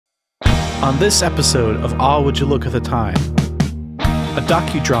On this episode of Aw Would You Look at the Time, a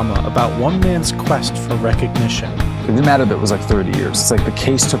docudrama about one man's quest for recognition. It didn't matter that it was like 30 years. It's like the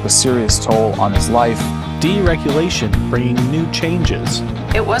case took a serious toll on his life. Deregulation bringing new changes.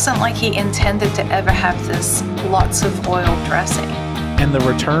 It wasn't like he intended to ever have this lots of oil dressing. And the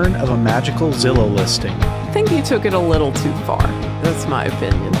return of a magical Zillow listing. I think you took it a little too far. That's my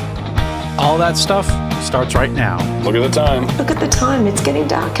opinion. All that stuff starts right now. Look at the time. Look at the time. It's getting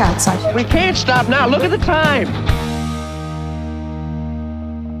dark outside. We can't stop now. Look at the time.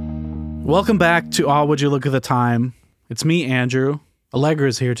 Welcome back to Aw Would You Look at the Time. It's me, Andrew. Allegra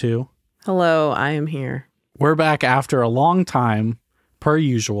is here too. Hello, I am here. We're back after a long time, per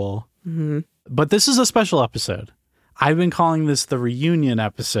usual. Mm-hmm. But this is a special episode. I've been calling this the reunion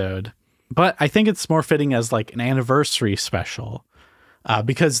episode, but I think it's more fitting as like an anniversary special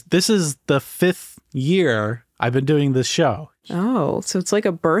because this is the 5th year I've been doing this show. Oh, so it's like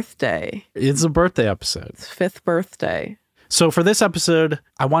a birthday. It's a birthday episode. It's 5th birthday. So for this episode,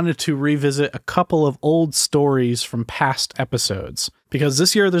 I wanted to revisit a couple of old stories from past episodes because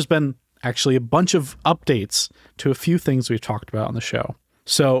this year there's been actually a bunch of updates to a few things we've talked about on the show.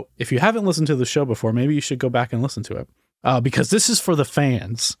 So if you haven't listened to the show before, maybe you should go back and listen to it because this is for the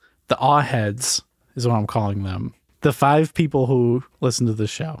fans. The awe heads is what I'm calling them. The 5 people who listen to the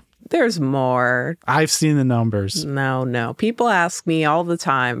show. There's more. I've seen the numbers. No. People ask me all the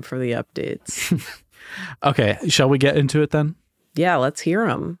time for the updates. Okay, shall we get into it then? Yeah, let's hear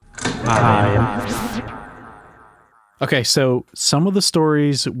them. Okay, so some of the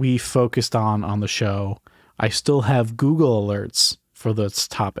stories we focused on the show, I still have Google alerts for those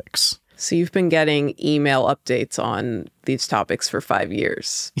topics. So you've been getting email updates on these topics for 5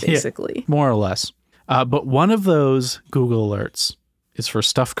 years, basically. Yeah, more or less. But one of those Google alerts is for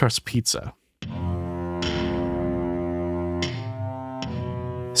stuffed crust pizza.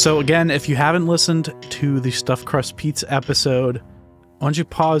 So again, if you haven't listened to the stuffed crust pizza episode, why don't you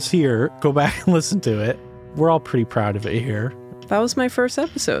pause here, go back and listen to it. We're all pretty proud of it here. That was my first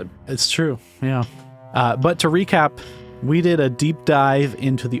episode. It's true, yeah. But to recap, we did a deep dive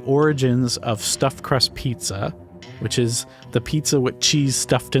into the origins of stuffed crust pizza, which is the pizza with cheese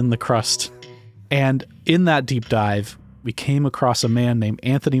stuffed in the crust. And in that deep dive, we came across a man named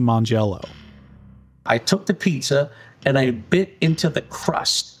Anthony Mangiello. I took the pizza and I bit into the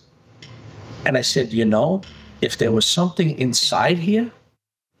crust. And I said, you know, if there was something inside here,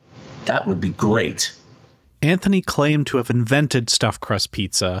 that would be great. Anthony claimed to have invented stuffed crust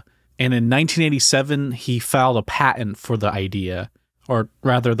pizza, and in 1987, he filed a patent for the idea, or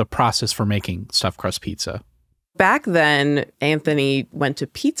rather the process for making stuffed crust pizza. Back then, Anthony went to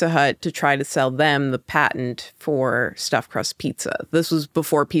Pizza Hut to try to sell them the patent for stuffed crust pizza. This was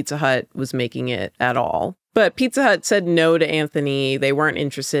before Pizza Hut was making it at all. But Pizza Hut said no to Anthony. They weren't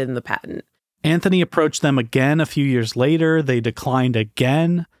interested in the patent. Anthony approached them again a few years later. They declined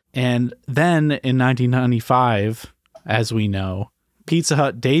again. And then in 1995, as we know, Pizza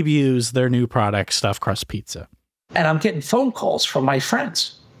Hut debuts their new product, stuffed crust pizza. And I'm getting phone calls from my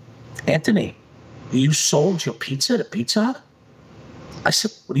friends. Anthony, you sold your pizza to Pizza Hut? I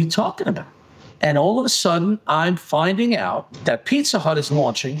said, what are you talking about? And all of a sudden, I'm finding out that Pizza Hut is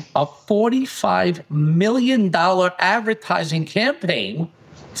launching a $45 million advertising campaign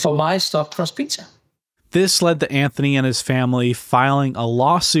for my stuffed crust pizza. This led to Anthony and his family filing a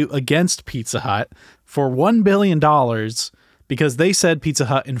lawsuit against Pizza Hut for $1 billion because they said Pizza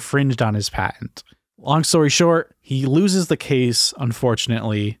Hut infringed on his patent. Long story short, he loses the case,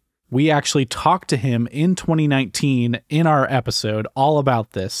 unfortunately. We actually talked to him in 2019 in our episode all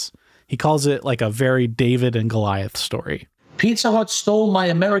about this. He calls it like a very David and Goliath story. Pizza Hut stole my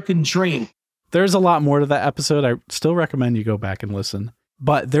American dream. There's a lot more to that episode. I still recommend you go back and listen.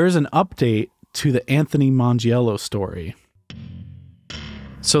 But there's an update to the Anthony Mangiello story.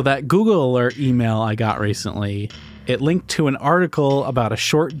 So that Google alert email I got recently, it linked to an article about a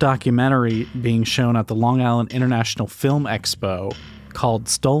short documentary being shown at the Long Island International Film Expo called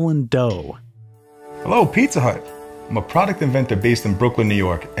Stolen Dough. Hello, Pizza Hut. I'm a product inventor based in Brooklyn, New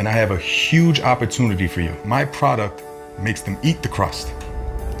York, and I have a huge opportunity for you. My product makes them eat the crust.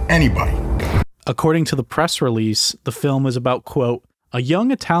 Anybody. According to the press release, the film is about, quote, a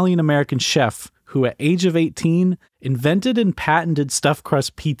young Italian-American chef who at age of 18 invented and patented stuffed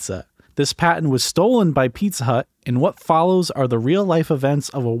crust pizza. This patent was stolen by Pizza Hut, and what follows are the real-life events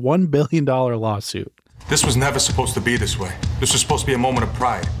of a $1 billion lawsuit. This was never supposed to be this way. This was supposed to be a moment of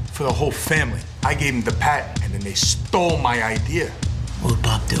pride for the whole family. I gave them the patent, and then they stole my idea. What would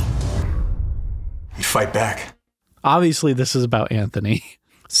Bob do? He'd fight back. Obviously, this is about Anthony.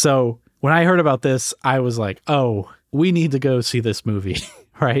 So when I heard about this, I was like, oh, we need to go see this movie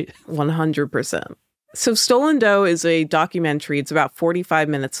right? 100%. So Stolen Dough is a documentary. It's about 45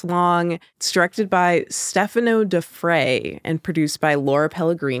 minutes long. It's directed by Stefano Da Fre and produced by Laura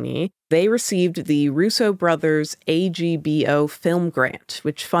Pellegrini. They received the Russo brothers AGBO film grant,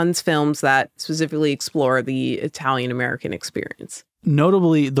 which funds films that specifically explore the Italian-American experience.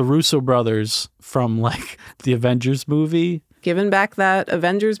 Notably, the Russo brothers from like the Avengers movie. Giving back that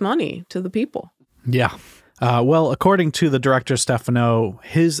Avengers money to the people. Yeah. Well, according to the director Stefano,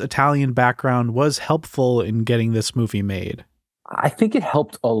 his Italian background was helpful in getting this movie made. I think it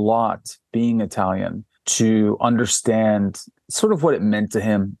helped a lot being Italian to understand sort of what it meant to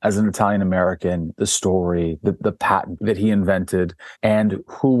him as an Italian American, the story, the patent that he invented, and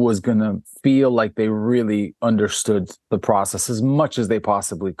who was going to feel like they really understood the process as much as they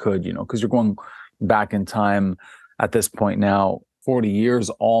possibly could, you know, because you're going back in time at this point now, 40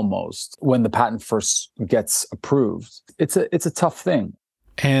 years almost, when the patent first gets approved. It's a tough thing.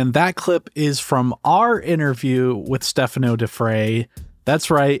 And that clip is from our interview with Stefano Da Fre.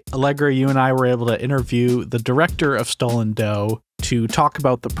 That's right, Allegra, you and I were able to interview the director of Stolen Dough to talk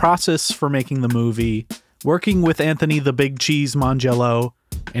about the process for making the movie, working with Anthony the Big Cheese Mangello,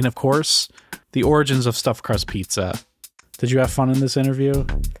 and of course, the origins of stuffed crust pizza. Did you have fun in this interview?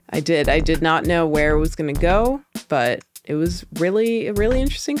 I did. I did not know where it was going to go, but it was really a really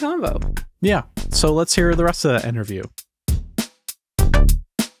interesting convo. Yeah, so let's hear the rest of that interview.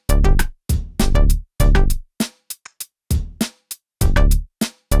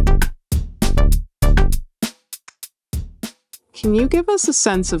 Can you give us a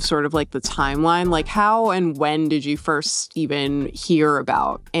sense of sort of like the timeline? Like how and when did you first even hear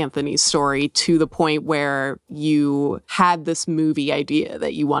about Anthony's story to the point where you had this movie idea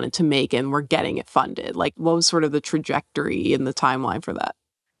that you wanted to make and were getting it funded? Like what was sort of the trajectory and the timeline for that?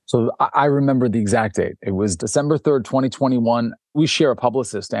 So I remember the exact date. It was December 3rd, 2021. We share a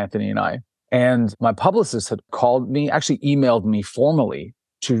publicist, Anthony and I. And my publicist had called me, actually emailed me formally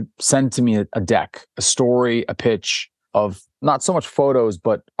to send to me a deck, a story, a pitch of not so much photos,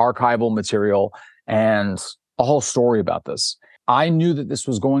 but archival material and a whole story about this. I knew that this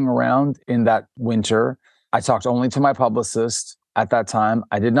was going around in that winter. I talked only to my publicist at that time.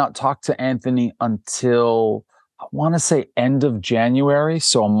 I did not talk to Anthony until, I want to say, end of January.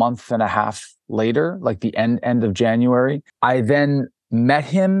 So a month and a half later, like the end of January. I then met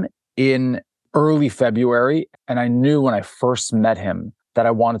him in early February. And I knew when I first met him that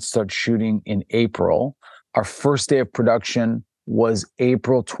I wanted to start shooting in April. Our first day of production was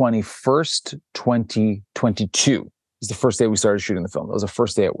April 21st, 2022. It was the first day we started shooting the film. That was the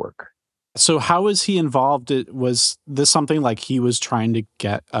first day at work. So how was he involved? Was this something like he was trying to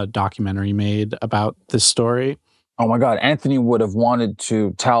get a documentary made about this story? Oh my God, Anthony would have wanted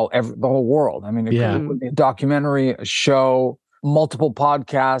to tell the whole world. I mean, it could be a documentary, a show, multiple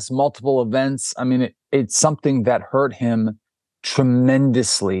podcasts, multiple events. I mean, it's something that hurt him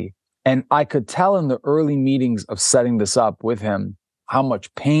tremendously. And I could tell in the early meetings of setting this up with him how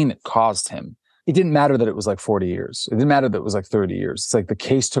much pain it caused him. It didn't matter that it was like 40 years. It didn't matter that it was like 30 years. It's like the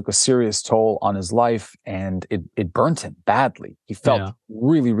case took a serious toll on his life and it burnt him badly. He felt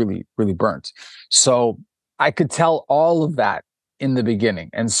really, really, really burnt. So I could tell all of that in the beginning.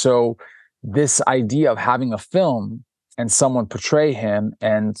 And so this idea of having a film and someone portray him,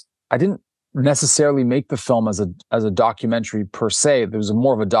 and I didn't necessarily make the film as a documentary per se. There was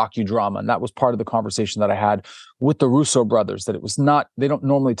more of a docudrama, and that was part of the conversation that I had with the Russo brothers, that it was not, they don't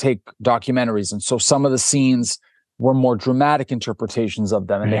normally take documentaries, and so some of the scenes were more dramatic interpretations of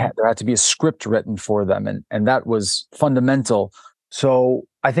them, and there had to be a script written for them, and that was fundamental. So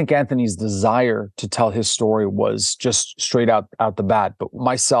I think Anthony's desire to tell his story was just straight out the bat. But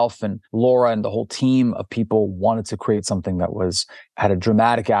myself and Laura and the whole team of people wanted to create something that had a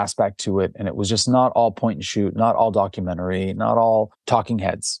dramatic aspect to it. And it was just not all point and shoot, not all documentary, not all talking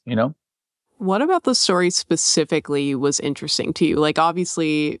heads, you know? What about the story specifically was interesting to you? Like,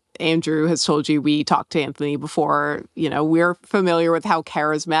 obviously, Andrew has told you we talked to Anthony before. You know, we're familiar with how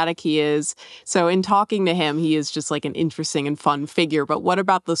charismatic he is. So in talking to him, he is just like an interesting and fun figure. But what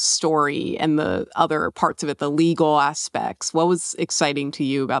about the story and the other parts of it, the legal aspects? What was exciting to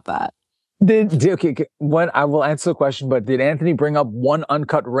you about that? I will answer the question, but did Anthony bring up one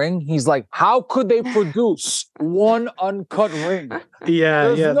uncut ring? He's like, how could they produce one uncut ring?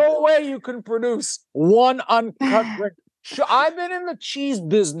 There's no way you can produce one uncut ring. I've been in the cheese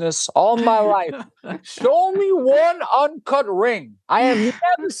business all my life. Show me one uncut ring. I have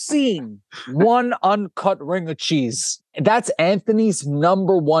never seen one uncut ring of cheese. That's Anthony's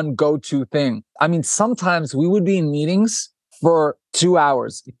number one go-to thing. I mean, sometimes we would be in meetings for 2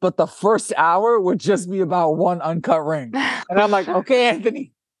 hours, but the first hour would just be about one uncut ring. And I'm like, okay,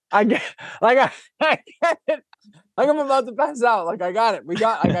 Anthony, I get, I get it. Like I'm about to pass out. Like I got it.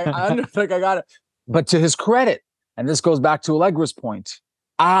 I got it. But to his credit, and this goes back to Allegra's point,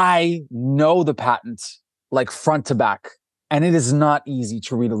 I know the patent like front to back, and it is not easy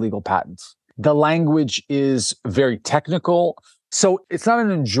to read a legal patent. The language is very technical. So it's not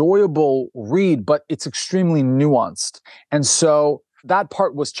an enjoyable read, but it's extremely nuanced. And so that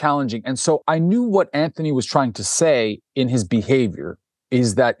part was challenging. And so I knew what Anthony was trying to say in his behavior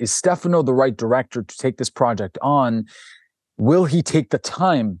is Stefano the right director to take this project on? Will he take the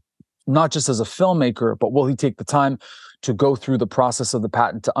time, not just as a filmmaker, but will he take the time to go through the process of the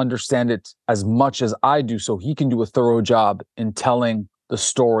patent to understand it as much as I do so he can do a thorough job in telling the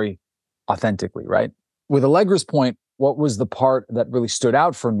story authentically, right? With Allegra's point, what was the part that really stood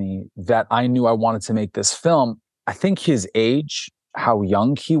out for me that I knew I wanted to make this film? I think his age, how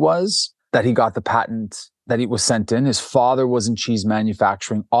young he was, that he got the patent, that it was sent in. His father was in cheese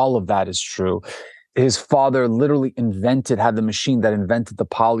manufacturing. All of that is true. His father literally had the machine that invented the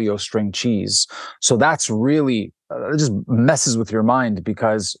polio string cheese. So that's really, it just messes with your mind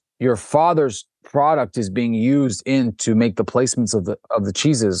because your father's product is being used to make the placements of the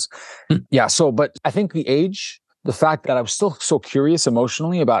cheeses. Yeah. So, but I think the age, the fact that I was still so curious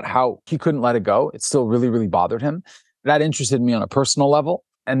emotionally about how he couldn't let it go, it still really, really bothered him. That interested me on a personal level.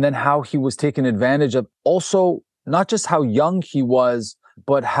 And then how he was taken advantage of, also not just how young he was,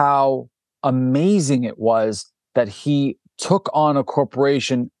 but how amazing it was that he took on a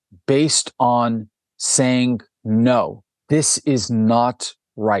corporation based on saying, no, this is not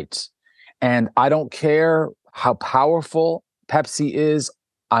right. And I don't care how powerful Pepsi is.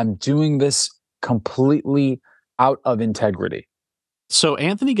 I'm doing this completely out of integrity. So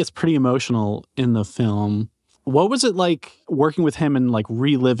Anthony gets pretty emotional in the film. What was it like working with him and like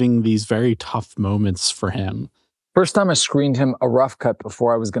reliving these very tough moments for him? First time I screened him a rough cut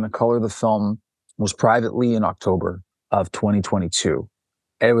before I was going to color the film was privately in October of 2022.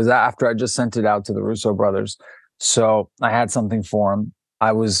 It was after I just sent it out to the Russo brothers. So I had something for him.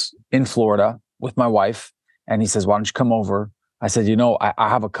 I was in Florida with my wife and he says, why don't you come over? I said, I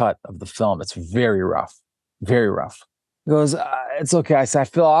have a cut of the film. It's very rough, very rough. He goes, it's okay. I said, I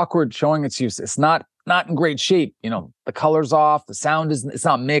feel awkward showing it to you. It's not in great shape. The color's off. The sound it's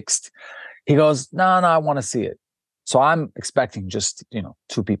not mixed. He goes, no, I want to see it. So I'm expecting just,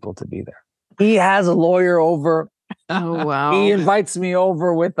 2 people to be there. He has a lawyer over. Oh, wow. He invites me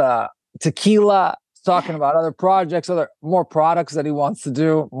over with a tequila, talking about other projects, more products that he wants to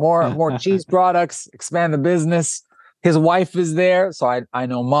do, more cheese products, expand the business. His wife is there. So I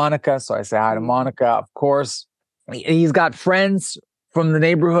know Monica. So I say hi to Monica, of course. He's got friends from the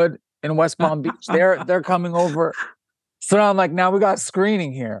neighborhood in West Palm Beach. They're coming over. So now I'm like, now we got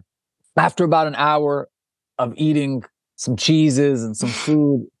screening here. After about an hour of eating some cheeses and some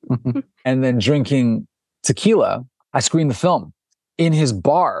food and then drinking tequila, I screened the film in his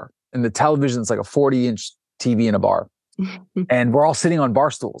bar. In the television, it's like a 40-inch TV in a bar. And we're all sitting on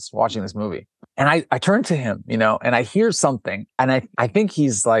bar stools watching this movie. And I turn to him, and I hear something. And I think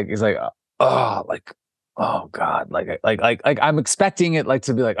he's like, oh God. Like I'm expecting it like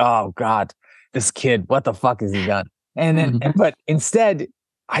to be like, oh God, this kid, what the fuck has he done? And then, but instead,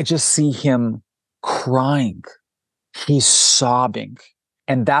 I just see him crying. He's sobbing.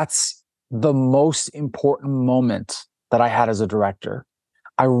 And that's the most important moment that I had as a director.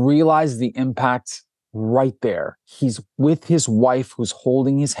 I realized the impact right there. He's with his wife who's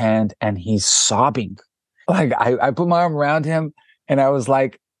holding his hand and he's sobbing. Like I put my arm around him and I was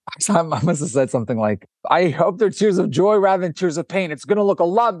like, I must have said something like, I hope they're tears of joy rather than tears of pain. It's going to look a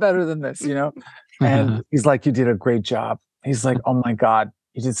lot better than this, And he's like, you did a great job. He's like, oh my God,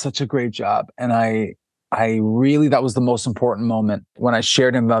 you did such a great job. And I really, that was the most important moment when I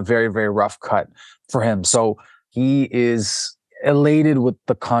shared him a very, very rough cut for him. So he is elated with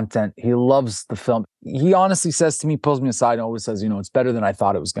the content. He loves the film. He honestly says to me, pulls me aside and always says, it's better than I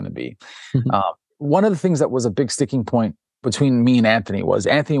thought it was going to be. One of the things that was a big sticking point between me and Anthony was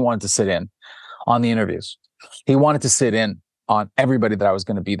Anthony wanted to sit in on the interviews. He wanted to sit in on everybody that I was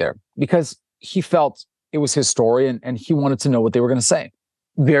going to be there because he felt it was his story and he wanted to know what they were going to say.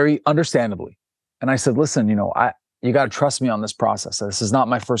 Very understandably. And I said, listen, you got to trust me on this process. This is not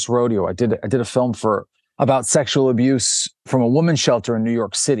my first rodeo. I did a film about sexual abuse from a women's shelter in New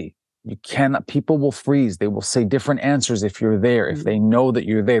York City. People will freeze. They will say different answers if you're there. If they know that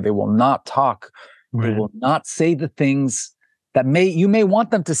you're there, they will not talk. Right. They will not say the things that you may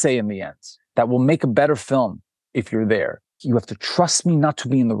want them to say in the end that will make a better film if you're there. You have to trust me not to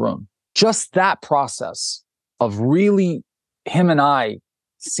be in the room. Just that process of really him and I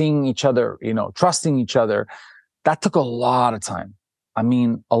seeing each other, trusting each other, that took a lot of time. I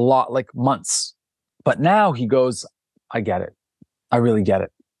mean, a lot, like months. But now he goes, I get it. I really get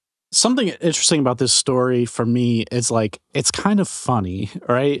it. Something interesting about this story for me is like, it's kind of funny,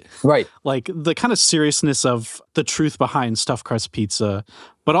 right? Right. Like the kind of seriousness of the truth behind stuffed crust pizza.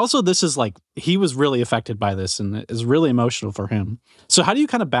 But also this is like, he was really affected by this and it is really emotional for him. So how do you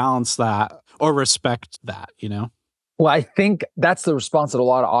kind of balance that or respect that, you know? Well, I think that's the response that a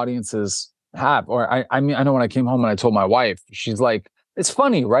lot of audiences have. Or I mean, I know when I came home and I told my wife, she's like, it's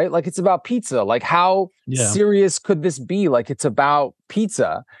funny, right? Like it's about pizza. Like how serious could this be? Like it's about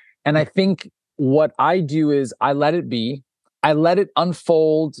pizza. And I think what I do is I let it be. I let it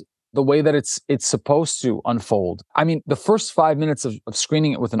unfold the way that it's supposed to unfold. I mean, the first 5 minutes of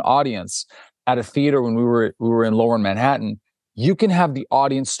screening it with an audience at a theater when we were in Lower Manhattan, you can have the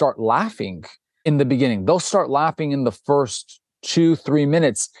audience start laughing in the beginning. They'll start laughing in the first 2-3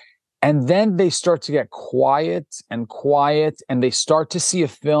 minutes. And then they start to get quiet, and they start to see a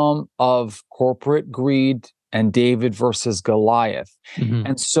film of corporate greed and David versus Goliath. Mm-hmm.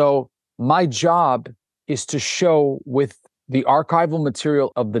 And so my job is to show with the archival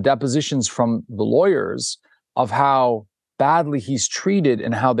material of the depositions from the lawyers of how badly he's treated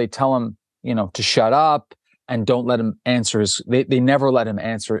and how they tell him, you know, to shut up and don't let him answer they never let him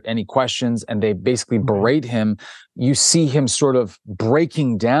answer any questions, and they basically berate him. You see him sort of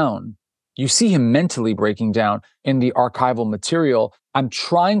breaking down. You see him mentally breaking down in the archival material. I'm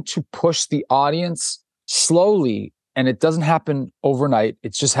trying to push the audience slowly, and it doesn't happen overnight.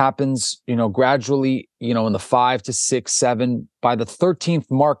 It just happens, you know, gradually, you know, in the 5 to 6, 7, by the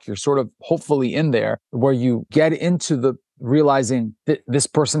 13th mark, you're sort of hopefully in there where you get into the realizing that this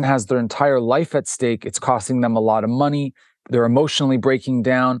person has their entire life at stake. It's costing them a lot of money. They're emotionally breaking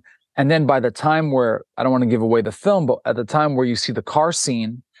down. And then by the time where, I don't want to give away the film, but at the time where you see the car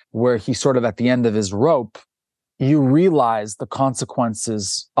scene where he's sort of at the end of his rope, you realize the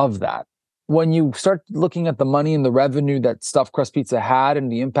consequences of that. When you start looking at the money and the revenue that stuffed crust pizza had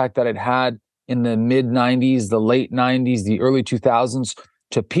and the impact that it had in the mid 90s, the late 90s, the early 2000s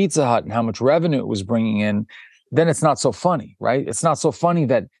to Pizza Hut and how much revenue it was bringing in, then it's not so funny, right? It's not so funny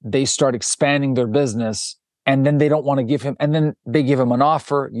that they start expanding their business and then they don't want to give him, and then they give him an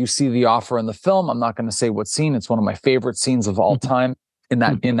offer. You see the offer in the film. I'm not going to say what scene. It's one of my favorite scenes of all time in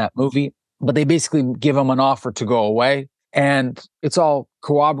that movie. But they basically give him an offer to go away, and it's all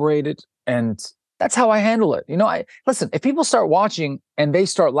corroborated. And that's how I handle it. You know, listen, if people start watching and they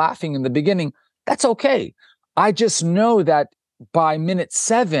start laughing in the beginning, that's okay. I just know that by minute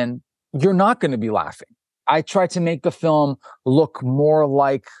 7, you're not going to be laughing. I try to make the film look more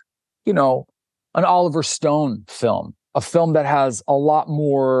like, you know, an Oliver Stone film, a film that has a lot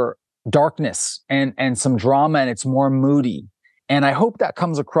more darkness and some drama, and it's more moody. And I hope that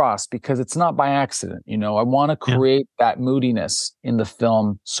comes across because it's not by accident. You know, I want to create that moodiness in the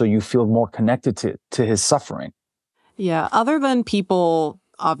film so you feel more connected to his suffering. Yeah. Other than people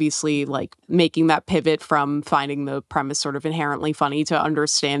obviously like making that pivot from finding the premise sort of inherently funny to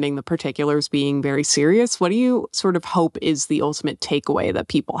understanding the particulars being very serious, what do you sort of hope is the ultimate takeaway that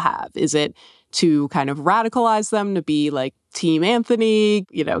people have? Is it to kind of radicalize them to be like Team Anthony,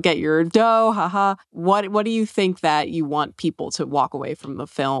 you know, get your dough, haha? What do you think that you want people to walk away from the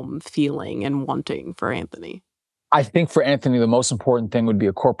film feeling and wanting for Anthony? I think for Anthony, the most important thing would be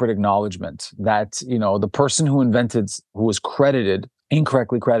a corporate acknowledgement that, you know, the person who was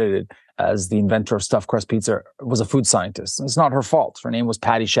incorrectly credited as the inventor of stuffed crust pizza was a food scientist. It's not her fault. Her name was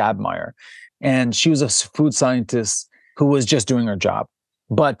Patty Schabmeyer. And she was a food scientist who was just doing her job.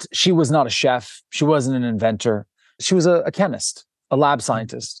 But she was not a chef. She wasn't an inventor. She was a chemist, a lab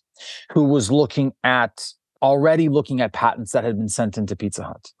scientist who was already looking at patents that had been sent into Pizza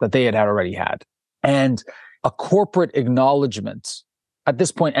Hut that they had already had. And a corporate acknowledgement. At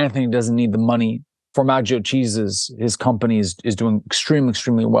this point, Anthony doesn't need the money. Formaggio Cheeses, his company is doing extremely,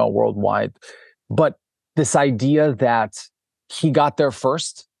 extremely well worldwide. But this idea that he got there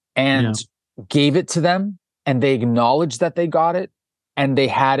first and gave it to them, and they acknowledged that they got it, and they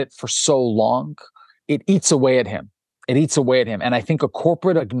had it for so long, it eats away at him. And I think a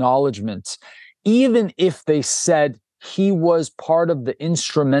corporate acknowledgement, even if they said he was part of the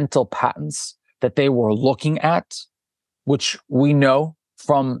instrumental patents that they were looking at, which we know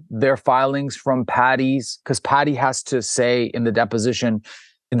from their filings from Patty's, because Patty has to say in the deposition,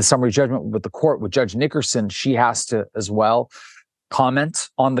 in the summary judgment with the court, with Judge Nickerson, she has to as well comment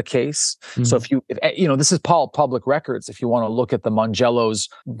on the case. Mm-hmm. So if you know, this is public records. If you want to look at the Mangellos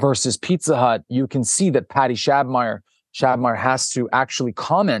versus Pizza Hut, you can see that Patty Schabmeyer has to actually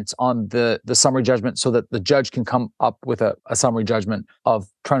comment on the summary judgment so that the judge can come up with a summary judgment of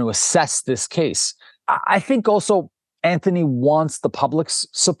trying to assess this case. I think also Anthony wants the public's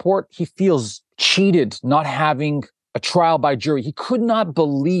support. He feels cheated not having a trial by jury. He could not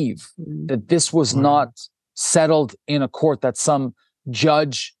believe that this was not settled in a court, that some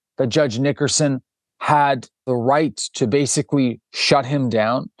judge, that Judge Nickerson, had the right to basically shut him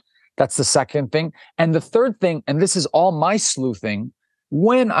down. That's the second thing. And the third thing, and this is all my sleuthing,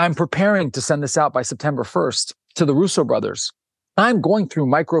 when I'm preparing to send this out by September 1st to the Russo brothers, I'm going through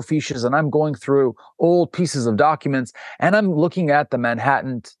microfiches and I'm going through old pieces of documents, and I'm looking at the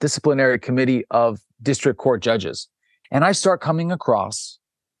Manhattan Disciplinary Committee of District Court Judges. And I start coming across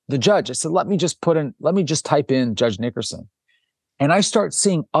the judge. I said, let me just type in Judge Nickerson. And I start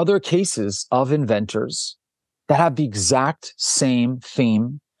seeing other cases of inventors that have the exact same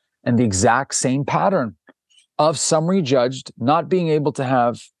theme and the exact same pattern of summary judged, not being able to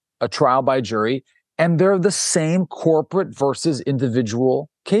have a trial by jury. And they're the same corporate versus individual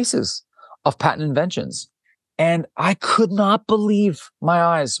cases of patent inventions. And I could not believe my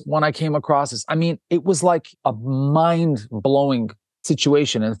eyes when I came across this. I mean, it was like a mind-blowing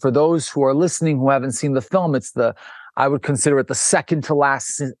situation. And for those who are listening who haven't seen the film, I would consider it the second to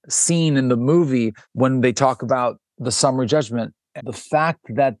last scene in the movie when they talk about the summary judgment. The fact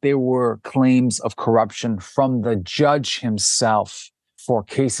that there were claims of corruption from the judge himself for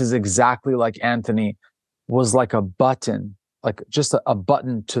cases exactly like Anthony was like a button, like just a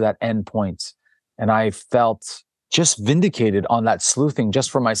button to that end point. And I felt just vindicated on that sleuthing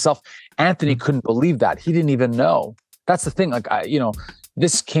just for myself. Anthony couldn't believe that. He didn't even know. That's the thing. Like,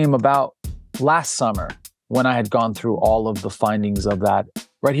 this came about last summer when I had gone through all of the findings of that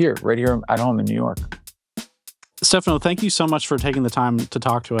right here at home in New York. Stefano, thank you so much for taking the time to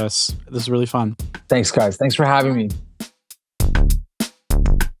talk to us. This is really fun. Thanks, guys. Thanks for having me.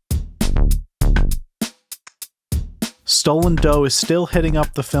 Stolen Dough is still hitting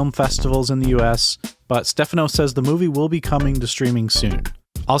up the film festivals in the US, but Stefano says the movie will be coming to streaming soon.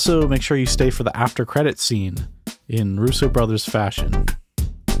 Also, make sure you stay for the after credits scene in Russo Brothers fashion.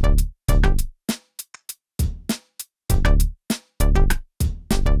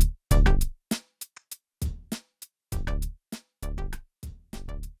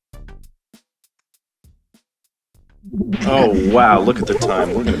 Oh, wow, look at the time.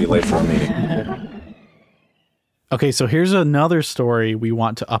 We're going to be late for a meeting. Okay, so here's another story we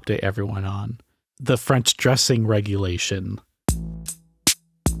want to update everyone on. The French dressing regulation.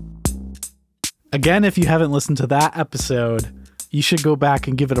 Again, if you haven't listened to that episode, you should go back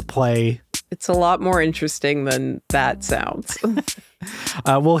and give it a play. It's a lot more interesting than that sounds.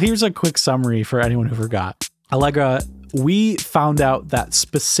 Well, here's a quick summary for anyone who forgot. Allegra, we found out that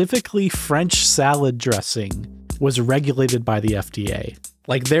specifically French salad dressing was regulated by the FDA.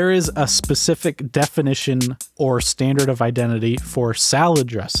 Like, there is a specific definition or standard of identity for salad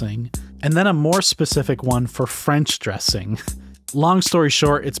dressing, and then a more specific one for French dressing. Long story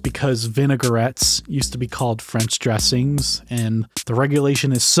short, it's because vinaigrettes used to be called French dressings, and the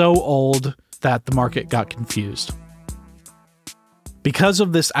regulation is so old that the market got confused. Because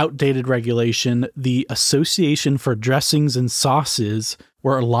of this outdated regulation, the Association for Dressings and Sauces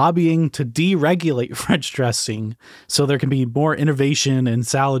were lobbying to deregulate French dressing so there can be more innovation in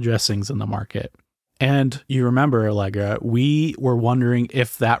salad dressings in the market. And you remember, Allegra, we were wondering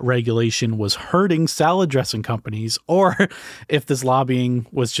if that regulation was hurting salad dressing companies or if this lobbying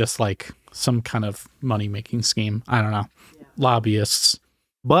was just like some kind of money-making scheme. I don't know. Yeah. Lobbyists.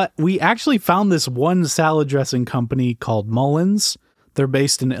 But we actually found this one salad dressing company called Mullen's. They're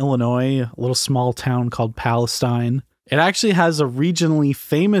based in Illinois, a little small town called Palestine. It actually has a regionally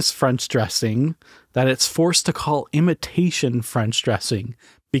famous French dressing that it's forced to call imitation French dressing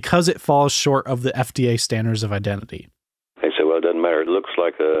because it falls short of the FDA standards of identity. They say, well, it doesn't matter. It looks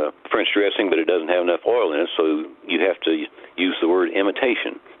like a French dressing, but it doesn't have enough oil in it, so you have to use the word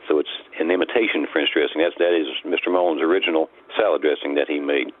imitation. So it's an imitation French dressing. That is Mr. Mullen's original salad dressing that he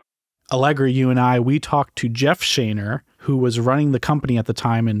made. Allegra, you and I, we talked to Jeff Shaner, who was running the company at the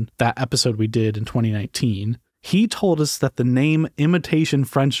time in that episode we did in 2019. He told us that the name imitation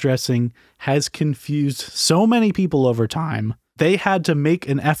French dressing has confused so many people over time. They had to make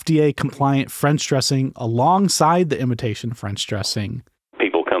an FDA-compliant French dressing alongside the imitation French dressing.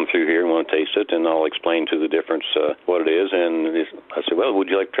 People come through here and want to taste it, and I'll explain to the difference what it is. And I said, well, would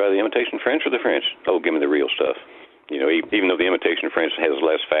you like to try the imitation French or the French? Oh, give me the real stuff. You know, even though the imitation French has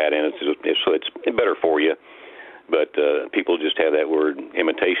less fat in it, so it's better for you. But people just have that word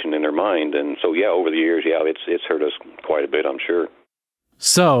imitation in their mind. And so, yeah, over the years, yeah, it's hurt us quite a bit, I'm sure.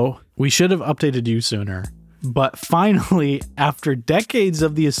 So we should have updated you sooner. But finally, after decades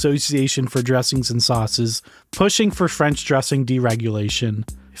of the Association for Dressings and Sauces pushing for French dressing deregulation,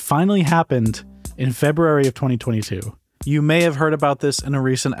 it finally happened in February of 2022. You may have heard about this in a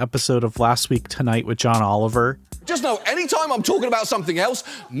recent episode of Last Week Tonight with John Oliver. Just know, anytime I'm talking about something else,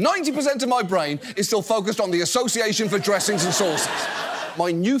 90% of my brain is still focused on the Association for Dressings and Sauces.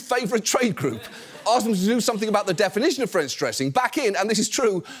 My new favourite trade group asked them to do something about the definition of French dressing back in, and this is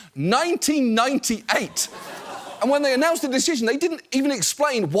true, 1998. And when they announced the decision, they didn't even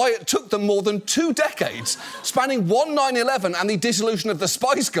explain why it took them more than 2 decades, spanning one 9/11 and the dissolution of the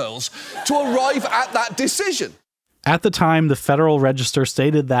Spice Girls, to arrive at that decision. At the time, the Federal Register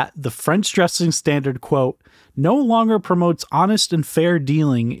stated that the French dressing standard, quote, no longer promotes honest and fair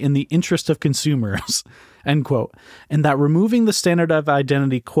dealing in the interest of consumers, end quote, and that removing the standard of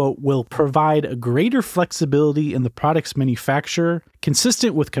identity, quote, will provide a greater flexibility in the product's manufacture,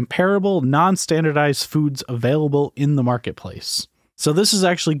 consistent with comparable, non-standardized foods available in the marketplace. So this is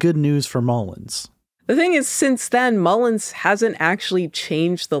actually good news for Mullen's. The thing is, since then, Mullen's hasn't actually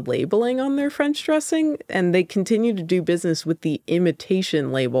changed the labeling on their French dressing, and they continue to do business with the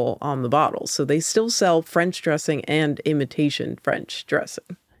imitation label on the bottle. So they still sell French dressing and imitation French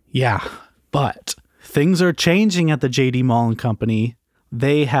dressing. Yeah, but things are changing at the J.D. Mullen Company.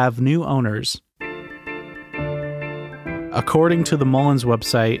 They have new owners. According to the Mullen's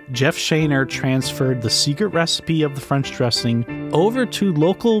website, Jeff Shaner transferred the secret recipe of the French dressing over to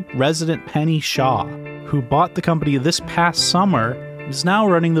local resident Penny Shaw, who bought the company this past summer and is now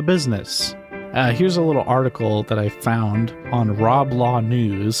running the business. Here's a little article that I found on Rob Law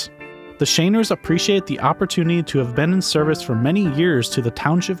News. The Shaners appreciate the opportunity to have been in service for many years to the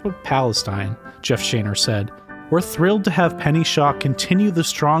Township of Palestine, Jeff Shaner said. We're thrilled to have Penny Shaw continue the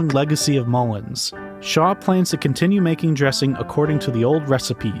strong legacy of Mullen's. Shaw plans to continue making dressing according to the old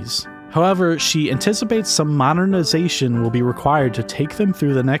recipes. However, she anticipates some modernization will be required to take them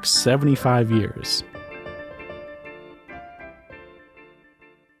through the next 75 years.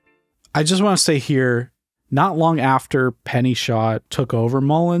 I just want to say here, not long after Penny Shaw took over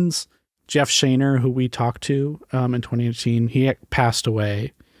Mullen's, Jeff Shaner, who we talked to in 2018, he passed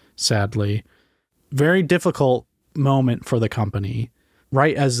away, sadly. Very difficult moment for the company,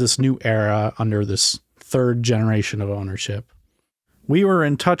 right as this new era under this third generation of ownership. We were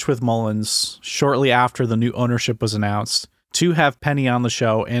in touch with Mullen's shortly after the new ownership was announced to have Penny on the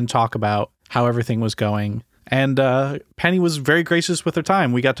show and talk about how everything was going. And Penny was very gracious with her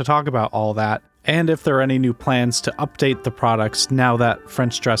time. We got to talk about all that and if there are any new plans to update the products now that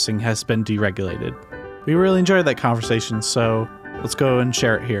French dressing has been deregulated. We really enjoyed that conversation, so let's go and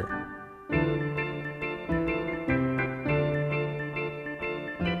share it here.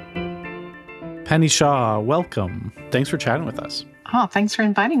 Penny Shaw, welcome. Thanks for chatting with us. Oh, thanks for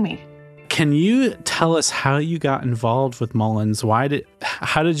inviting me. Can you tell us how you got involved with Mullen's?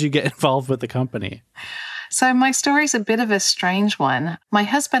 How did you get involved with the company? So my story's a bit of a strange one. My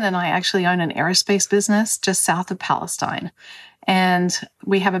husband and I actually own an aerospace business just south of Palestine. And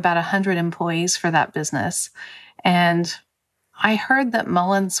we have about 100 employees for that business. And I heard that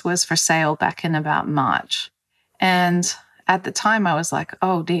Mullen's was for sale back in about March. And at the time, I was like,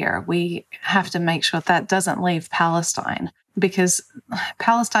 oh dear, we have to make sure that doesn't leave Palestine, because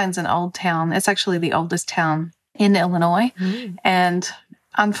Palestine's an old town. It's actually the oldest town in Illinois. Mm. And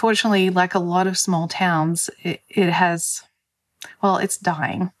unfortunately, like a lot of small towns, it has, well, it's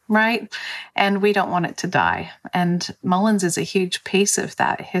dying, right? And we don't want it to die. And Mullen's is a huge piece of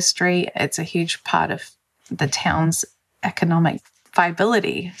that history. It's a huge part of the town's economic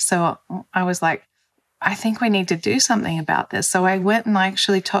viability. So I was like, I think we need to do something about this. So I went and I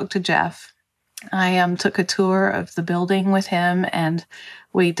actually talked to Jeff. I took a tour of the building with him, and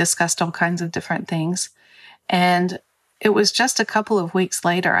we discussed all kinds of different things. And it was just a couple of weeks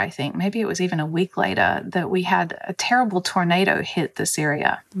later, I think, maybe it was even a week later, that we had a terrible tornado hit this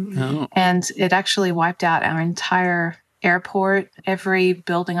area. Oh. And it actually wiped out our entire airport. Every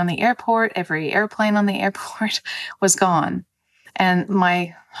building on the airport, every airplane on the airport was gone. And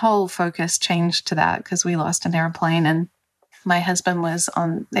my whole focus changed to that because we lost an airplane, and my husband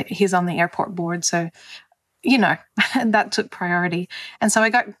he's on the airport board. So, you know, that took priority. And so I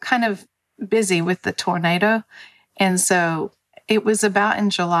got kind of busy with the tornado. And so it was about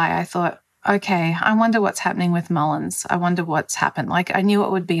in July, I thought, okay, I wonder what's happening with Mullen's. I wonder what's happened. Like, I knew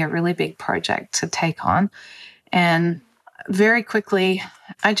it would be a really big project to take on. And very quickly,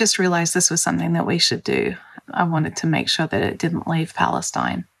 I just realized this was something that we should do. I wanted to make sure that it didn't leave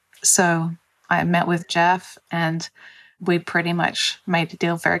Palestine. So I met with Jeff, and we pretty much made a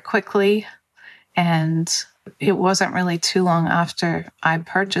deal very quickly. And it wasn't really too long after I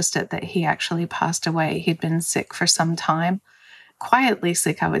purchased it that he actually passed away. He'd been sick for some time, quietly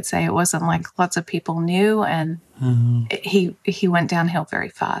sick, I would say. It wasn't like lots of people knew. And he went downhill very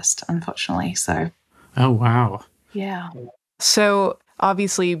fast, unfortunately. So, oh wow, yeah. So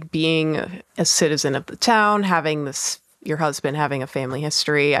obviously, being a citizen of the town, having your husband having a family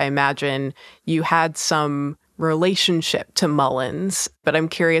history, I imagine you had some relationship to Mullens, but I'm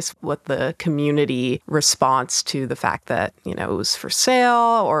curious what the community response to the fact that, it was for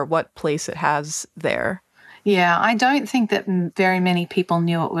sale or what place it has there. Yeah, I don't think that very many people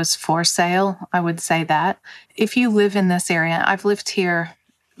knew it was for sale. I would say that. If you live in this area, I've lived here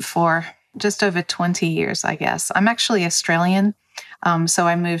for just over 20 years, I guess. I'm actually Australian. So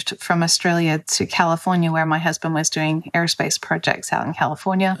I moved from Australia to California, where my husband was doing aerospace projects out in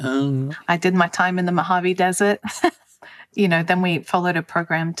California. I did my time in the Mojave Desert. Then we followed a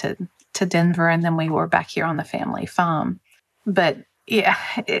program to Denver, and then we were back here on the family farm. But yeah,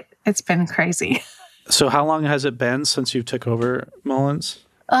 it's been crazy. So how long has it been since you took over Mullens?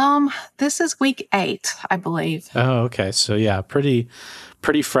 This is week 8, I believe. Oh, okay. So yeah, pretty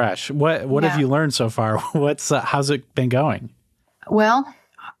fresh. What have you learned so far? How's it been going? Well,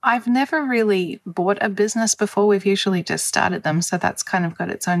 I've never really bought a business before. We've usually just started them, so that's kind of got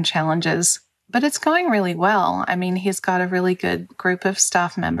its own challenges. But it's going really well. I mean, he's got a really good group of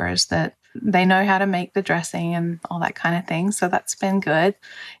staff members that they know how to make the dressing and all that kind of thing. So that's been good.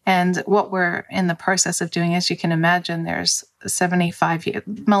 And what we're in the process of doing, as you can imagine, there's 75 years.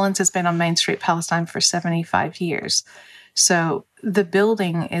 Mullens has been on Main Street, Palestine for 75 years. So the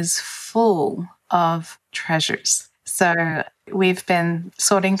building is full of treasures. So we've been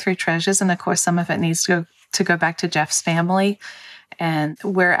sorting through treasures, and of course, some of it needs to go back to Jeff's family. And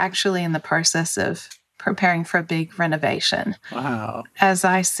we're actually in the process of preparing for a big renovation. Wow. As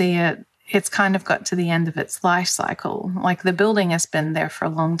I see it, it's kind of got to the end of its life cycle. Like, the building has been there for a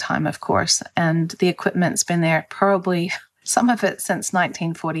long time, of course, and the equipment's been there probably some of it since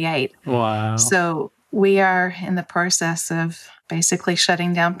 1948. Wow. So we are in the process of basically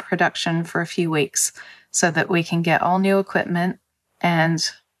shutting down production for a few weeks so that we can get all new equipment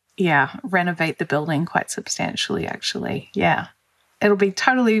and, renovate the building quite substantially, actually. Yeah. It'll be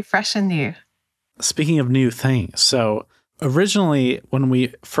totally fresh and new. Speaking of new things, so originally when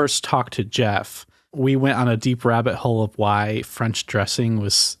we first talked to Jeff, we went on a deep rabbit hole of why French dressing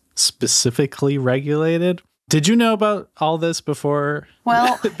was specifically regulated. Did you know about all this before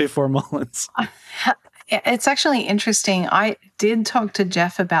Mullens? It's actually interesting. I did talk to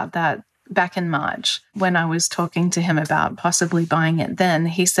Jeff about that back in March when I was talking to him about possibly buying it then.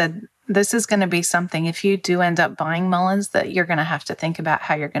 He said, this is going to be something, if you do end up buying Mullens, that you're going to have to think about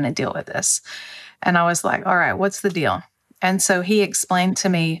how you're going to deal with this. And I was like, all right, what's the deal? And so he explained to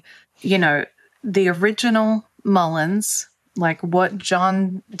me, the original Mullens, like what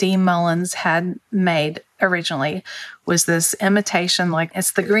John D. Mullens had made originally, was this imitation, like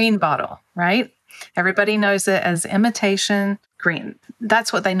it's the green bottle, right? Everybody knows it as imitation green.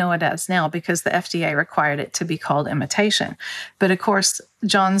 That's what they know it as now because the FDA required it to be called imitation. But of course,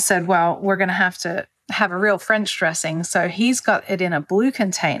 John said, well, we're going to have a real French dressing. So he's got it in a blue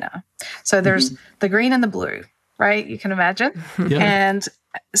container. So there's the green and the blue, right? You can imagine. Yeah. And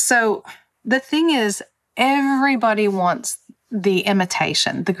so the thing is, everybody wants the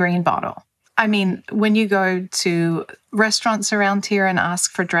imitation, the green bottle. I mean, when you go to restaurants around here and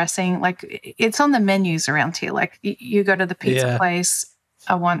ask for dressing, like it's on the menus around here. Like you go to the pizza place,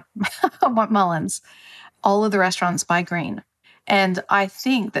 I want Mullens. All of the restaurants buy green. And I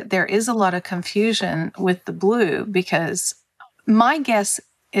think that there is a lot of confusion with the blue because my guess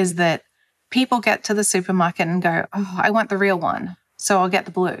is that people get to the supermarket and go, oh, I want the real one, so I'll get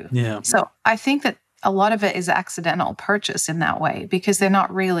the blue. Yeah. So I think that a lot of it is accidental purchase in that way because they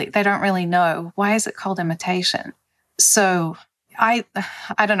don't really know, why is it called imitation? So I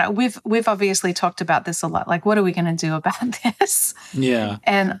don't know. We've obviously talked about this a lot. Like, what are we going to do about this? Yeah.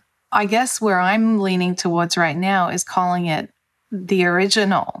 And I guess where I'm leaning towards right now is calling it the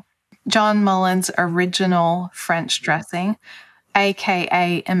original, John Mullen's original French dressing,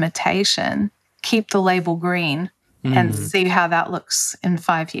 AKA imitation. Keep the label green. And see how that looks in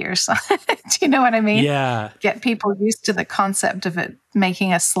 5 years. Do you know what I mean? Yeah. Get people used to the concept of it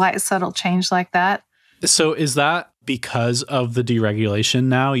making a slight subtle change like that. So is that because of the deregulation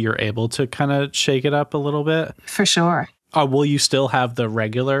now, you're able to kind of shake it up a little bit? For sure. Will you still have the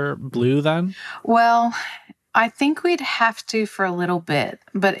regular blue then? Well, I think we'd have to for a little bit,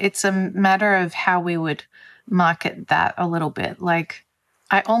 but it's a matter of how we would market that a little bit. Like,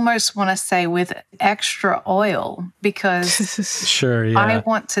 I almost want to say with extra oil because sure, yeah. I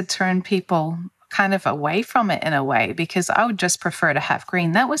want to turn people kind of away from it in a way because I would just prefer to have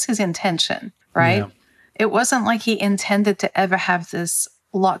green. That was his intention, right? Yeah. It wasn't like he intended to ever have this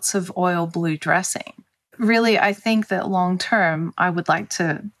lots of oil blue dressing. really, I think that long term, I would like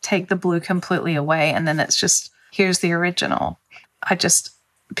to take the blue completely away, and then it's just, here's the original.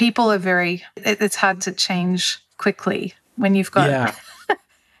 People are it's hard to change quickly when you've got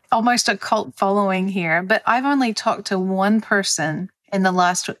almost a cult following here. But I've only talked to one person in the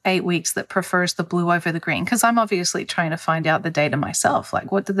last 8 weeks that prefers the blue over the green, because I'm obviously trying to find out the data myself.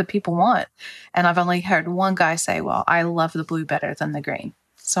 Like, what do the people want? And I've only heard one guy say, well, I love the blue better than the green.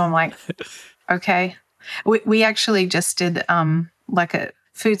 So I'm like, okay. We actually just did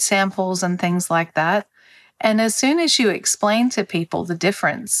food samples and things like that. And as soon as you explain to people the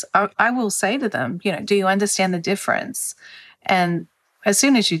difference, I will say to them, do you understand the difference? And as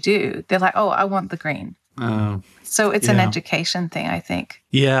soon as you do, they're like, oh, I want the green. So it's an education thing, I think.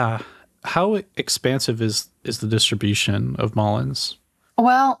 Yeah. How expansive is the distribution of Mullen's?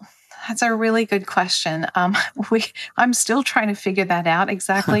 Well, that's a really good question. I'm still trying to figure that out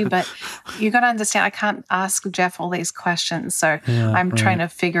exactly, but you got to understand, I can't ask Jeff all these questions, so I'm trying to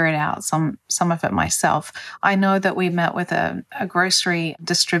figure it out, some of it myself. I know that we met with a grocery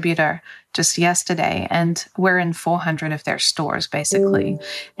distributor just yesterday, and we're in 400 of their stores, basically.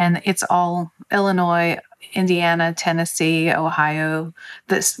 And it's all Illinois, Indiana, Tennessee, Ohio,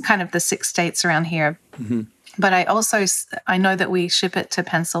 this kind of the 6 states around here. Mm-hmm. But I know that we ship it to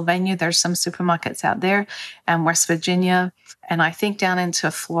Pennsylvania. There's some supermarkets out there, and West Virginia, and I think down into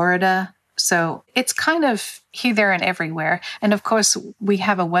Florida. So it's kind of here, there, and everywhere. And of course, we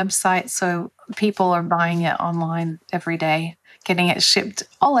have a website, so people are buying it online every day, getting it shipped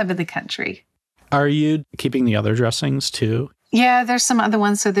all over the country. Are you keeping the other dressings too? Yeah, there's some other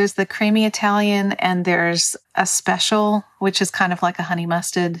ones. So there's the creamy Italian, and there's a special, which is kind of like a honey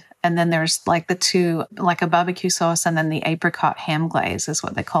mustard. And then there's like the two, like a barbecue sauce, and then the apricot ham glaze is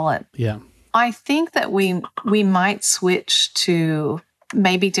what they call it. Yeah. I think that we might switch to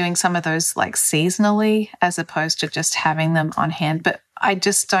maybe doing some of those like seasonally as opposed to just having them on hand. But I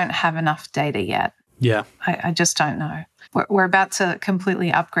just don't have enough data yet. Yeah. I just don't know. We're about to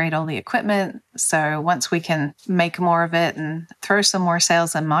completely upgrade all the equipment. So once we can make more of it and throw some more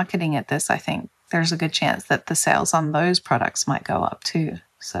sales and marketing at this, I think there's a good chance that the sales on those products might go up too.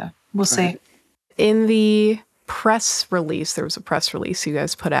 So we'll see. In the press release, there was a press release you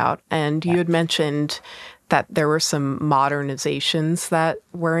guys put out, and you had mentioned that there were some modernizations that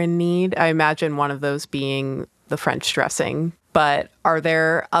were in need. I imagine one of those being the French dressing. But are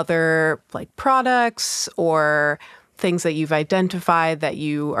there other like products or things that you've identified that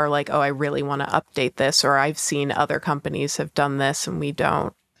you are like, oh, I really want to update this, or I've seen other companies have done this and we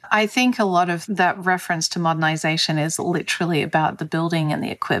don't? I think a lot of that reference to modernization is literally about the building and the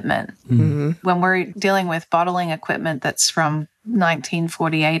equipment. Mm-hmm. When we're dealing with bottling equipment that's from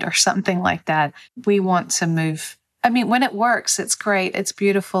 1948 or something like that, we want to move. I mean, when it works, it's great. It's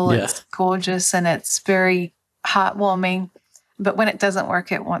beautiful. Yeah. It's gorgeous. And it's very heartwarming. But when it doesn't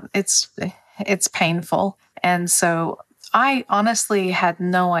work, it's painful. And so I honestly had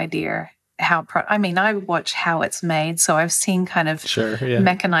no idea I watch how it's made, so I've seen kind of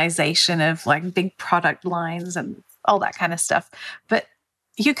mechanization of like big product lines and all that kind of stuff. But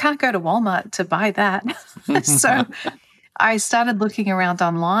you can't go to Walmart to buy that. So I started looking around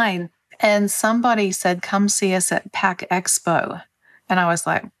online, and somebody said, come see us at Pack Expo. And I was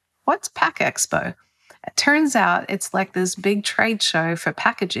like, what's Pack Expo? It turns out it's like this big trade show for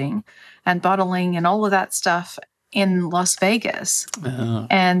packaging and bottling and all of that stuff in Las Vegas.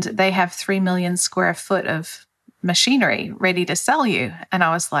 And they have 3 million square foot of machinery ready to sell you. And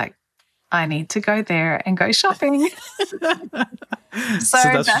I was like, I need to go there and go shopping. So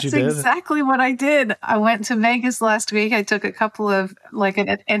that's exactly what I did. I went to Vegas last week. I took a couple of like an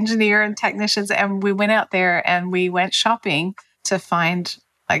engineer and technicians, and we went out there and we went shopping to find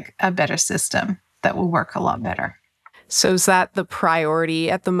like a better system that will work a lot better. So is that the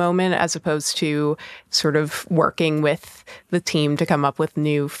priority at the moment, as opposed to sort of working with the team to come up with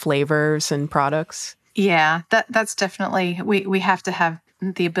new flavors and products? Yeah, that's definitely, we have to have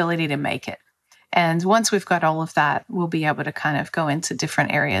the ability to make it. And once we've got all of that, we'll be able to kind of go into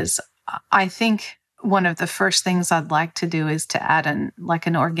different areas. I think one of the first things I'd like to do is to add an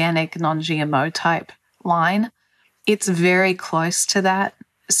organic, non-GMO type line. It's very close to that.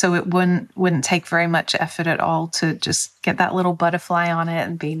 So it wouldn't take very much effort at all to just get that little butterfly on it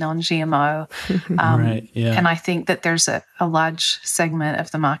and be non-GMO. Right, yeah. And I think that there's a large segment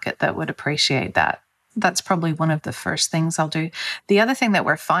of the market that would appreciate that. That's probably one of the first things I'll do. The other thing that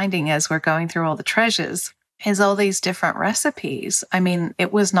we're finding as we're going through all the treasures is all these different recipes. I mean,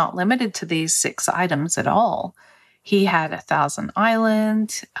 it was not limited to these 6 items at all. He had a Thousand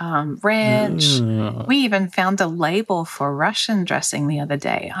Island ranch. We even found a label for Russian dressing the other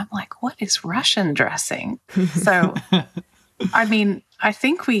day. I'm like, what is Russian dressing? So, I mean, I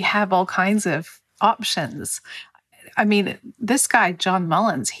think we have all kinds of options. I mean, this guy, John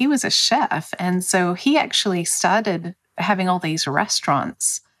Mullins, he was a chef. And so he actually started having all these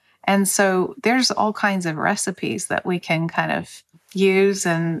restaurants. And so there's all kinds of recipes that we can kind of use.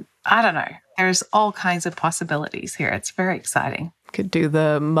 And I don't know, there's all kinds of possibilities here. It's very exciting. Could do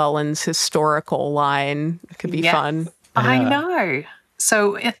the Mullins historical line. It could be fun. I know.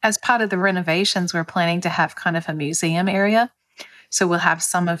 So as part of the renovations, we're planning to have kind of a museum area. So we'll have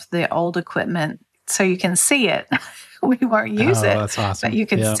some of the old equipment so you can see it. We won't use it, that's awesome. But you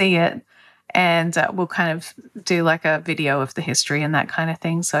can see it. And we'll kind of do like a video of the history and that kind of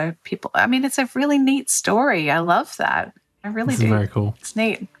thing. So people, I mean, it's a really neat story. I love that. I really do. Very cool. It's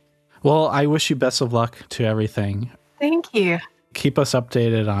neat. Well, I wish you best of luck to everything. Thank you. Keep us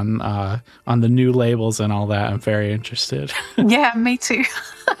updated on the new labels and all that. I'm very interested. Yeah, me too.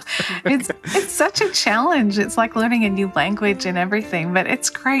 It's such a challenge. It's like learning a new language and everything, but it's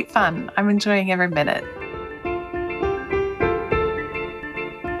great fun. I'm enjoying every minute.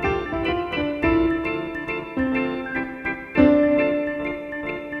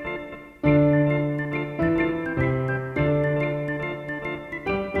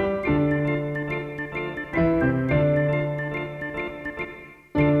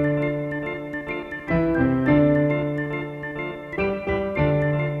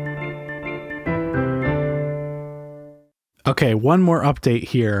 Okay, one more update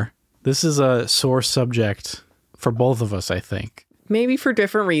here. This is a sore subject for both of us, I think. Maybe for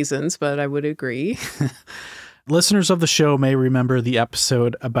different reasons, but I would agree. Listeners of the show may remember the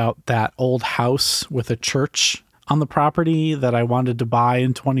episode about that old house with a church on the property that I wanted to buy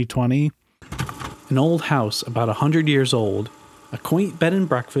in 2020. An old house about 100 years old, a quaint bed and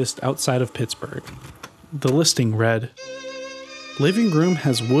breakfast outside of Pittsburgh. The listing read, "Living room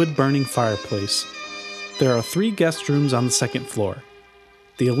has wood-burning fireplace. There are 3 guest rooms on the 2nd floor.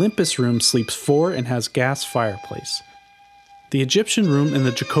 The Olympus room sleeps 4 and has gas fireplace. The Egyptian room and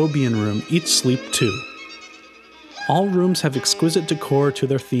the Jacobean room each sleep 2. All rooms have exquisite decor to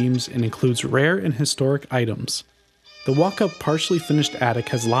their themes and includes rare and historic items. The walk-up partially finished attic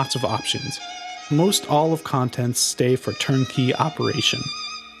has lots of options. Most all of contents stay for turnkey operation.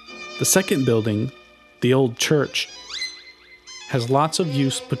 The second building, the old church, has lots of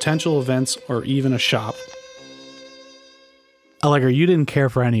use, potential events, or even a shop." Allegra, you didn't care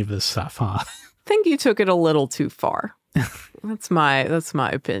for any of this stuff, huh? I think you took it a little too far. That's my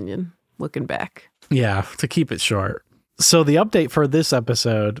opinion, looking back. Yeah, to keep it short. So the update for this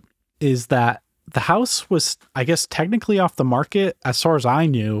episode is that the house was, I guess, technically off the market, as far as I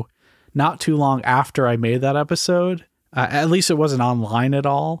knew, not too long after I made that episode. At least it wasn't online at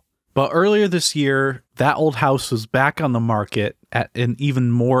all. But earlier this year, that old house was back on the market at an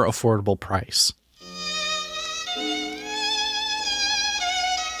even more affordable price.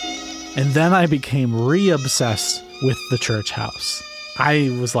 And then I became re-obsessed with the church house.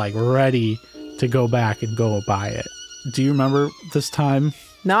 I was like ready to go back and go buy it. Do you remember this time?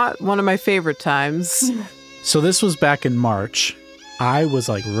 Not one of my favorite times. So this was back in March. I was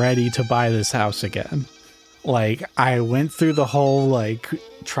like ready to buy this house again. Like I went through the whole like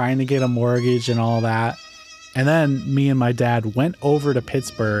trying to get a mortgage and all that. And then me and my dad went over to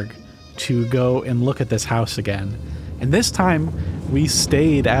Pittsburgh to go and look at this house again. And this time we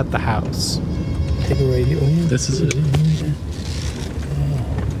stayed at the house. Take a radio. This is it. Oh.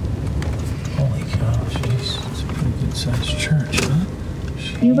 Holy cow, jeez. It's a pretty good sized church, huh?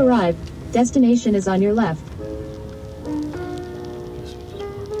 Jeez. You've arrived. Destination is on your left.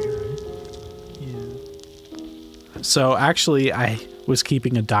 So actually, I was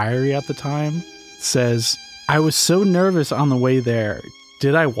keeping a diary at the time. It says, "I was so nervous on the way there.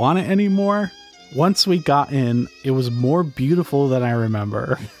 Did I want it anymore? Once we got in, it was more beautiful than I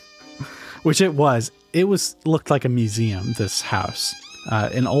remember." Which it was. It looked like a museum, this house.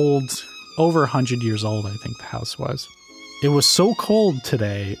 An old, over 100 years old, I think the house was. It was so cold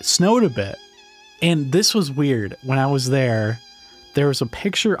today. It snowed a bit. And this was weird. When I was there was a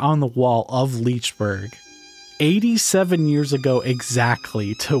picture on the wall of Leechburg 87 years ago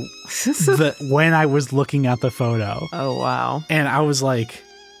exactly to when I was looking at the photo. Oh, wow. And I was like,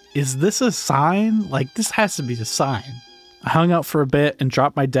 is this a sign? Like, this has to be a sign. I hung out for a bit and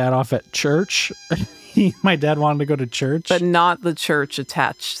dropped my dad off at church. My dad wanted to go to church. But not the church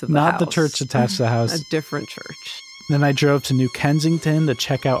attached to the house. Not the church attached to the house. A different church. Then I drove to New Kensington to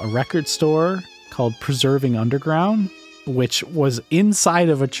check out a record store called Preserving Underground, which was inside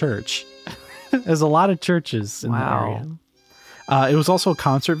of a church. There's a lot of churches in the area. It was also a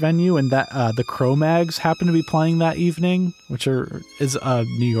concert venue, and that the Cro-Mags happened to be playing that evening, which is a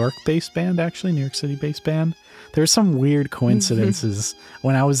New York-based band, actually, New York City-based band. There's some weird coincidences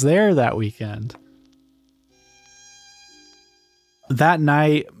when I was there that weekend. That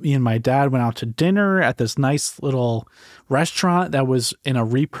night, me and my dad went out to dinner at this nice little restaurant that was in a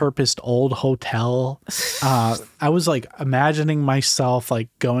repurposed old hotel. I was like imagining myself like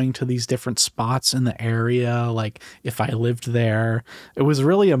going to these different spots in the area, like if I lived there. It was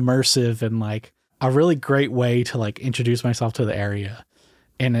really immersive and like a really great way to like introduce myself to the area.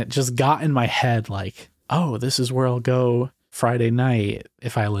 And it just got in my head like, oh, this is where I'll go Friday night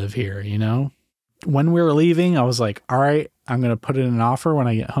if I live here, you know? When we were leaving, I was like, all right, I'm going to put in an offer when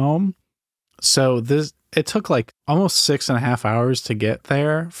I get home. So it took like almost 6.5 hours to get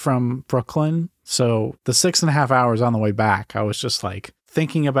there from Brooklyn. So the 6.5 hours on the way back, I was just like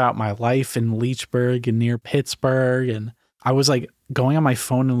thinking about my life in Leechburg and near Pittsburgh. And I was like going on my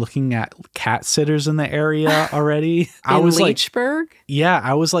phone and looking at cat sitters in the area already. I was Leechburg? Like, yeah,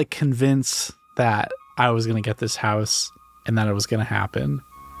 I was like convinced that I was going to get this house and that it was going to happen.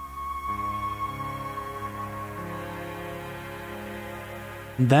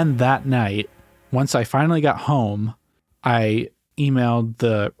 Then that night, once I finally got home, I emailed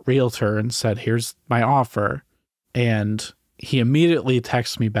the realtor and said, here's my offer. And he immediately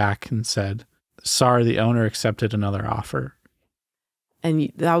texted me back and said, sorry, the owner accepted another offer.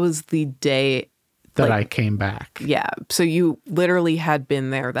 And that was the day that I came back. Yeah. So you literally had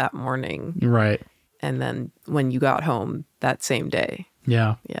been there that morning. Right. And then when you got home that same day.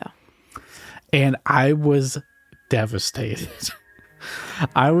 Yeah. Yeah. And I was devastated.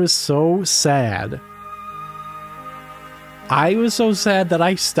 I was so sad. I was so sad that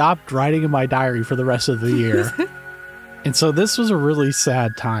I stopped writing in my diary for the rest of the year. And so this was a really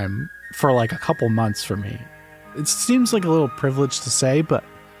sad time for like a couple months for me. It seems like a little privilege to say, but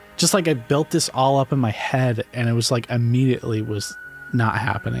just like I built this all up in my head and it was like immediately was not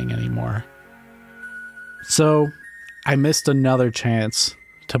happening anymore. So I missed another chance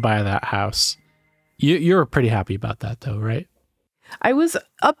to buy that house. You're pretty happy about that though, right? I was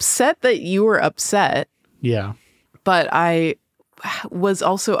upset that you were upset. Yeah. But I was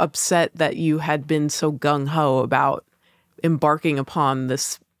also upset that you had been so gung-ho about embarking upon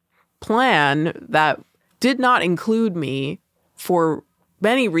this plan that did not include me for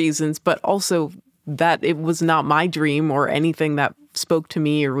many reasons, but also that it was not my dream or anything that spoke to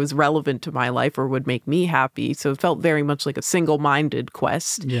me or was relevant to my life or would make me happy. So it felt very much like a single-minded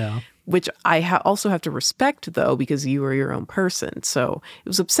quest. Yeah. Which I also have to respect, though, because you are your own person. So it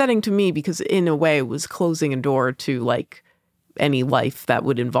was upsetting to me because in a way it was closing a door to like any life that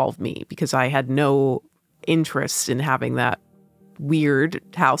would involve me because I had no interest in having that weird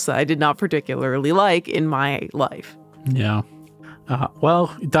house that I did not particularly like in my life. Yeah.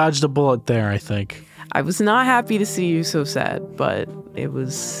 Well, you dodged a bullet there, I think. I was not happy to see you so sad, but I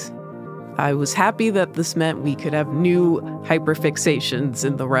was happy that this meant we could have new hyperfixations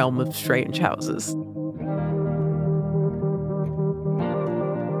in the realm of strange houses.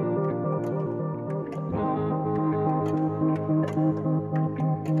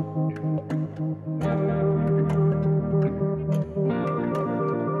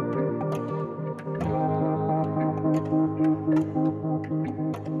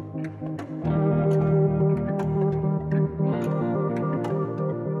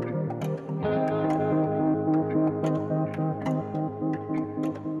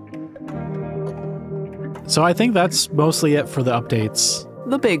 So I think that's mostly it for the updates.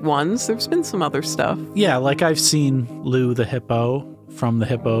 The big ones. There's been some other stuff. Yeah, like I've seen Lou the Hippo from the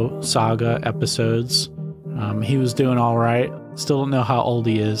Hippo Saga episodes. He was doing all right. Still don't know how old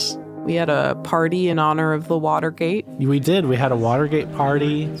he is. We had a party in honor of the Watergate. We did. We had a Watergate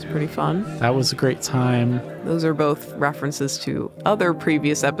party. It was pretty fun. That was a great time. Those are both references to other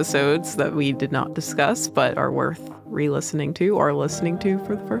previous episodes that we did not discuss, but are worth re-listening to or listening to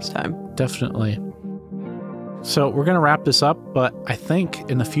for the first time. Definitely. So we're going to wrap this up, but I think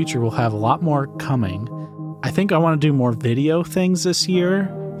in the future we'll have a lot more coming. I think I want to do more video things this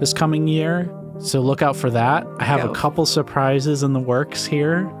coming year. So look out for that. I have a couple surprises in the works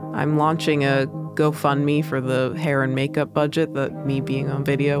here. I'm launching a GoFundMe for the hair and makeup budget that me being on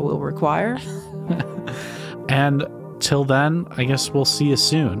video will require. And till then, I guess we'll see you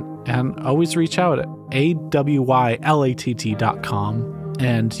soon. And always reach out at awylatt.com.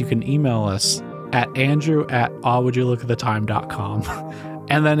 And you can email us at andrew@awwouldyoulookatthetime.com.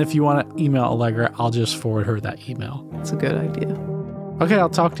 And then if you want to email Allegra, I'll just forward her that email. That's a good idea. Okay, I'll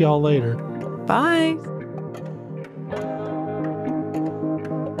talk to y'all later. Bye.